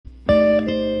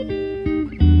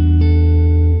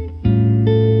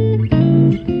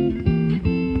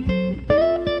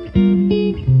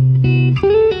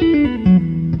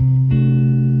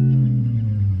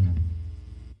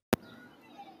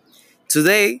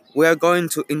Today, we are going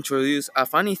to introduce a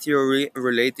funny theory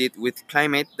related with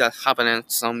climate that happened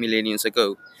some millennia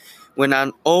ago, when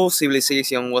an old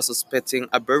civilization was expecting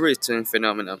a very strange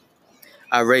phenomenon,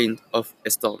 a rain of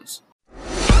stones.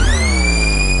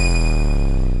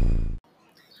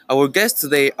 Our guests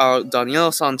today are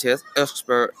Daniel Sanchez,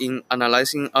 expert in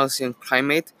analyzing ocean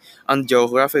climate and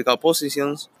geographical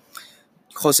positions,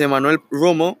 Jose Manuel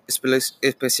Romo,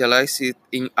 specialized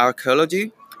in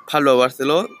archaeology, Pablo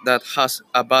Barceló, that has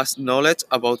a vast knowledge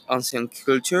about ancient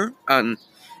culture, and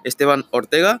Esteban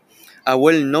Ortega, a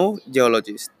well-known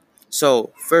geologist.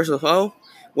 So, first of all,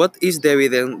 what is the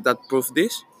evidence that proves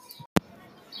this?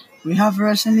 We have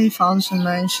recently found some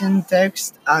ancient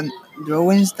texts and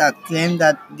drawings that claim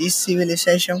that this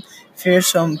civilization feared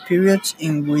some periods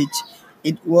in which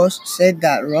it was said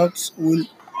that rocks would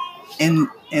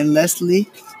endlessly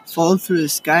fall through the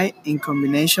sky in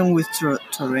combination with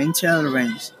torrential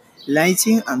rains,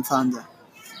 lightning, and thunder,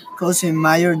 causing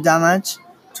major damage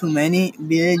to many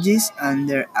villages and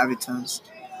their inhabitants.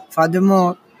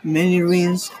 Furthermore, many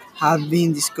ruins have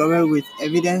been discovered with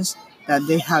evidence that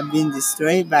they have been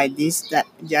destroyed by these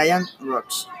giant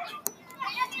rocks.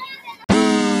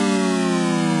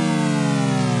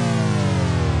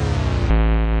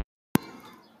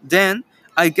 Then,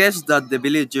 I guess that the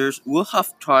villagers would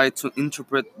have tried to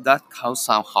interpret that cause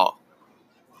somehow.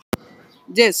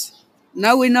 Yes,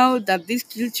 now we know that these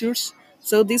cultures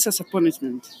saw this as a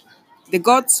punishment. The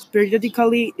gods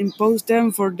periodically imposed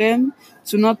them for them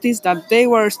to notice that they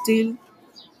were still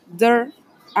there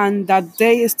and that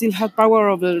they still had power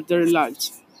over their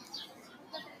lives.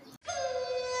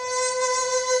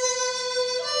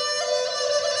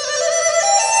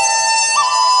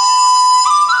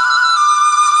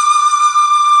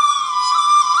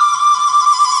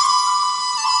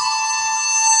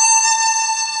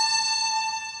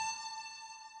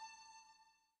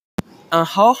 And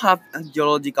how have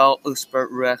geological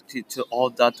experts reacted to all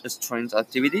that strange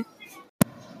activity?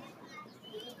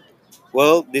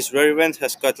 Well, this rare event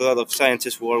has caught a lot of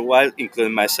scientists worldwide,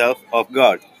 including myself, off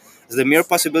guard, as the mere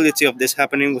possibility of this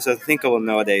happening was unthinkable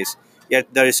nowadays,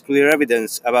 yet there is clear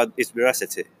evidence about its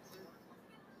veracity.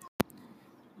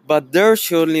 But there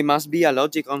surely must be a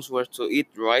logic answer to it,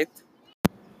 right?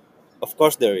 Of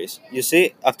course there is. You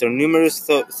see, after numerous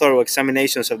thorough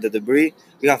examinations of the debris,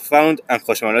 we have found, and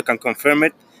Jose Manuel can confirm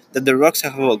it, that the rocks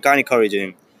have a volcanic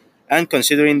origin. And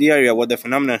considering the area where the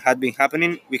phenomenon had been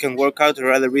happening, we can work out a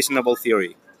rather reasonable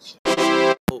theory.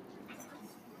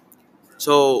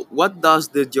 So, what does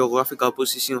the geographical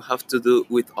position have to do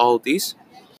with all this?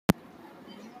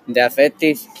 The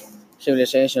affected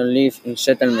civilization lived in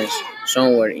settlements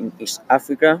somewhere in East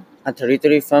Africa, a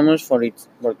territory famous for its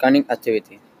volcanic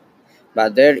activity.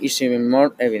 But there is even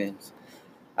more evidence,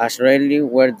 as rarely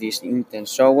were these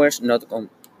intense showers not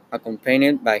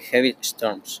accompanied by heavy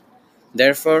storms.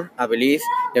 Therefore, I believe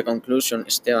the conclusion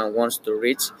Esteban wants to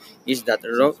reach is that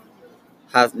rocks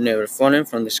have never fallen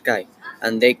from the sky,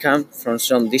 and they come from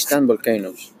some distant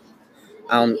volcanoes.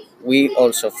 And we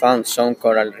also found some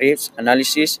coral reefs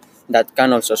analysis that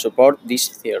can also support this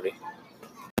theory.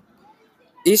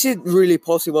 Is it really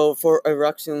possible for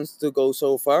eruptions to go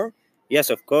so far? Yes,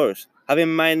 of course. Have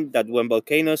in mind that when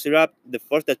volcanoes erupt, the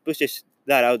force that pushes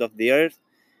that out of the earth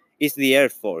is the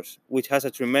earth force, which has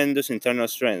a tremendous internal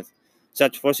strength.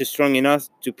 Such force is strong enough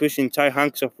to push entire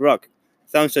hunks of rock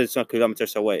thousands of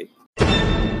kilometers away.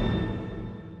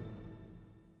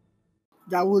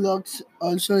 That would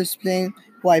also explain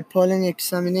why pollen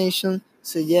examination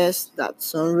suggests that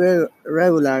some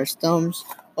regular storms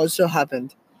also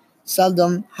happened.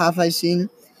 Seldom have I seen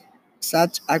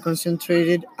such a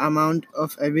concentrated amount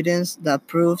of evidence that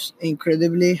proves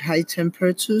incredibly high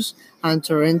temperatures and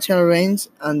torrential rains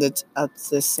and at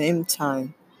the same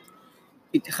time.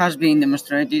 It has been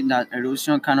demonstrated that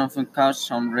erosion can often cause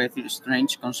some rather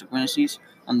strange consequences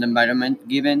on the environment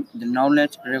given the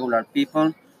knowledge regular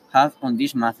people have on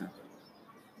this matter.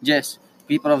 Yes,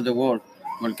 people of the world,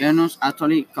 volcanoes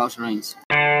actually cause rains.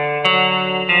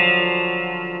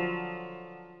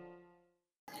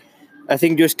 I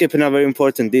think you're skipping a very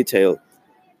important detail.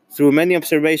 Through many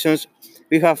observations,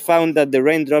 we have found that the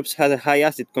raindrops had a high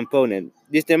acid component.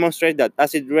 This demonstrates that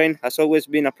acid rain has always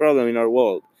been a problem in our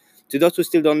world. To those who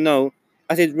still don't know,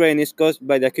 acid rain is caused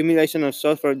by the accumulation of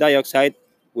sulfur dioxide,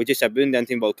 which is abundant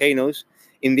in volcanoes,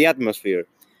 in the atmosphere.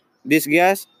 This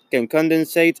gas can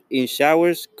condensate in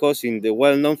showers, causing the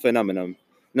well known phenomenon.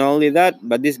 Not only that,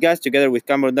 but this gas, together with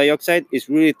carbon dioxide, is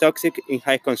really toxic in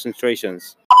high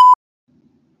concentrations.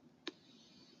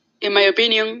 In my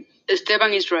opinion,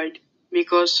 Esteban is right,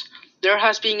 because there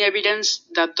has been evidence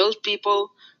that those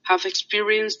people have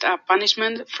experienced a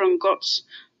punishment from gods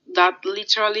that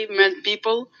literally melt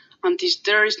people until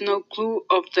there is no clue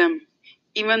of them,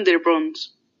 even their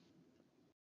bones.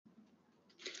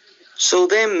 So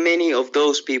then many of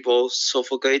those people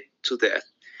suffocate to death,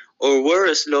 or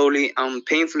were slowly and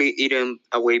painfully eaten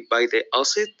away by the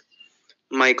acid?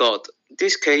 My God,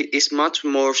 this case is much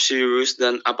more serious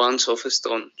than a bunch of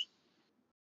stones.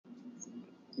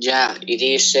 Yeah, it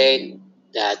is said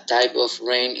that type of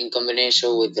rain in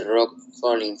combination with the rock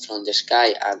falling from the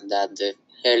sky and that the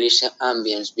hellish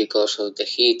ambience because of the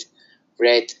heat,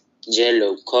 red,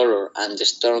 yellow color and the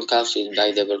storm caused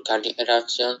by the volcanic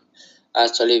eruption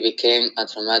actually became a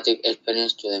traumatic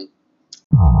experience to them.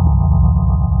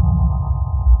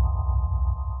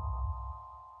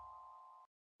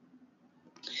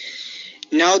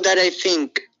 Now that I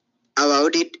think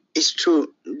about it, it's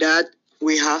true that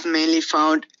we have mainly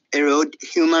found erode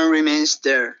human remains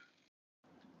there.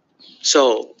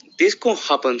 So, this could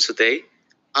happen today?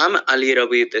 I'm a little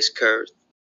bit scared.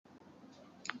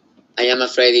 I am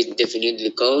afraid it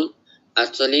definitely could.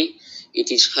 Actually,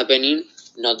 it is happening,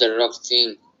 not the rock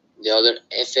thing, the other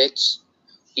effects,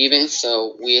 even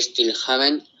though we still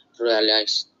haven't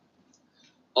realized.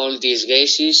 All these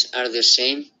gases are the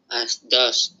same as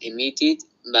dust emitted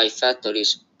by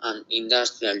factories and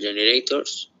industrial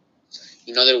generators.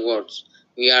 In other words,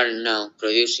 we are now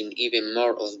producing even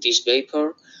more of this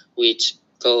vapor, which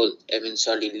could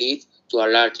eventually lead to a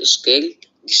large-scale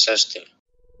disaster.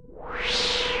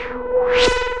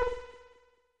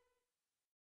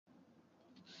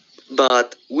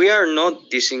 But we are not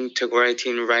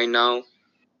disintegrating right now.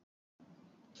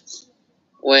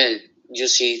 Well, you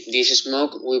see, this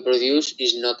smoke we produce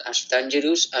is not as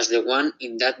dangerous as the one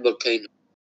in that volcano.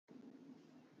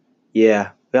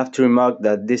 Yeah, we have to remark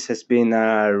that this has been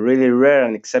a really rare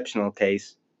and exceptional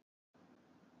case.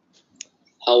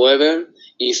 However,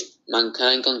 if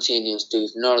mankind continues to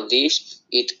ignore this,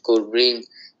 it could bring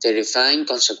terrifying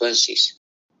consequences.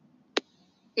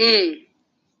 Hmm,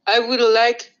 I would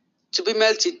like to be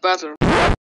melted butter.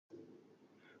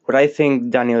 What I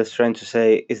think Daniel is trying to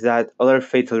say is that other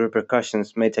fatal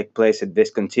repercussions may take place if this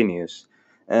continues.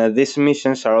 These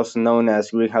emissions are also known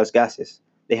as greenhouse gases.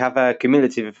 They have a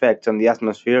cumulative effect on the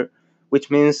atmosphere, which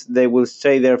means they will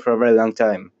stay there for a very long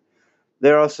time.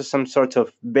 They're also some sort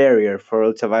of barrier for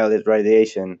ultraviolet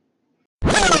radiation.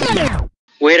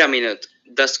 Wait a minute,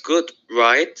 that's good,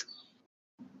 right?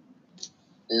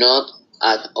 Not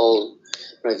at all.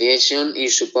 Radiation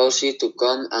is supposed to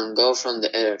come and go from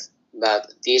the Earth,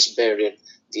 but this barrier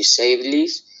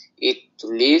disables it to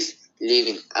live,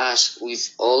 leaving us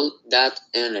with all that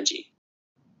energy.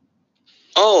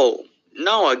 Oh,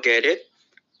 now I get it.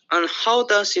 And how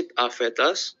does it affect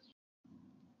us?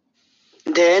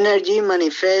 The energy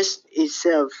manifests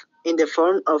itself in the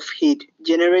form of heat,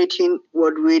 generating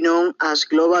what we know as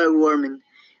global warming,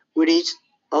 which is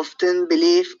often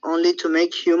believed only to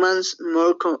make humans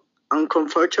more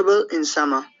uncomfortable in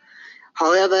summer.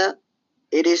 However,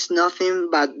 it is nothing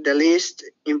but the least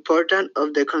important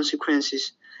of the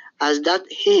consequences. As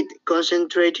that heat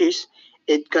concentrates,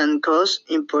 it can cause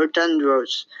important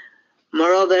droughts.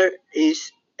 Moreover, it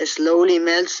slowly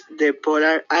melts the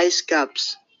polar ice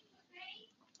caps,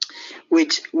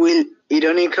 which will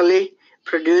ironically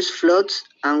produce floods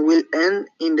and will end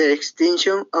in the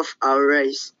extinction of our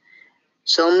race.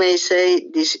 Some may say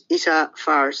this is a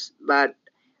farce, but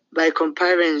by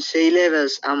comparing sea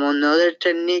levels among other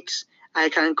techniques, I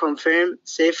can confirm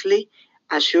safely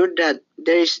assure that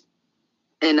there is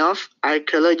enough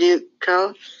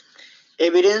archaeological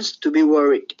evidence to be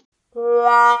worried.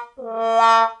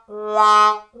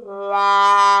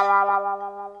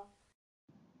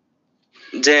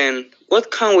 Then, what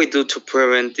can we do to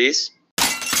prevent this?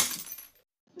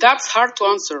 That's hard to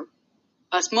answer,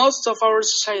 as most of our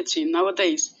society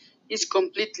nowadays is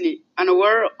completely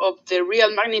unaware of the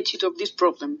real magnitude of this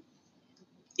problem.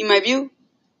 In my view,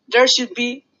 there should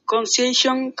be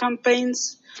conscientization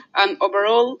campaigns and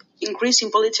overall increase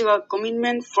in political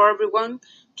commitment for everyone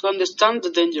to understand the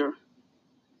danger.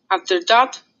 After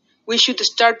that, we should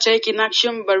start taking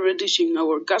action by reducing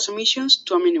our gas emissions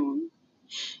to a minimum.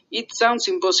 It sounds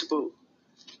impossible,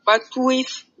 but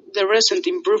with the recent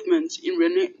improvements in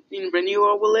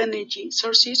renewable energy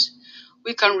sources,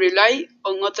 we can rely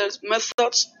on other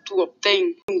methods to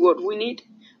obtain what we need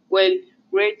while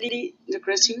greatly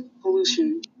decreasing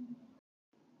pollution.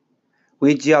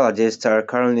 We geologists are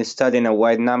currently studying a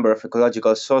wide number of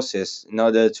ecological sources in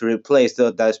order to replace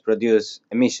those that produce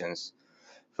emissions.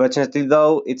 Fortunately,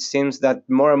 though, it seems that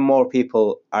more and more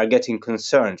people are getting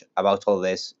concerned about all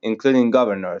this, including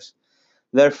governors.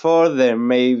 Therefore, there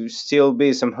may still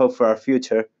be some hope for our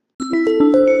future.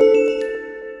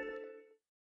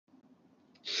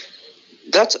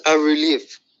 That's a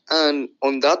relief. And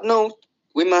on that note,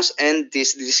 we must end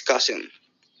this discussion.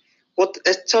 What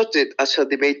started as a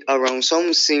debate around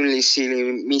some seemingly silly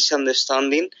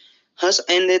misunderstanding has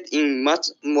ended in much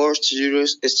more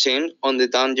serious exchange on the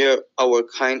danger our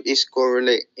kind is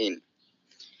currently in.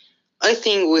 I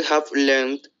think we have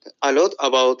learned a lot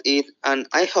about it, and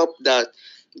I hope that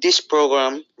this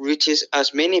program reaches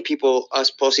as many people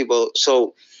as possible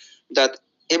so that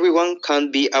everyone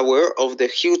can be aware of the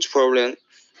huge problem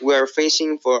we are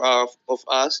facing for all of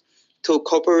us to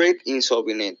cooperate in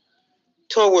solving it.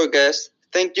 To our guests,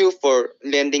 thank you for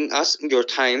lending us your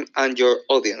time and your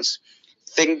audience.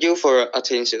 Thank you for your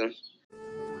attention.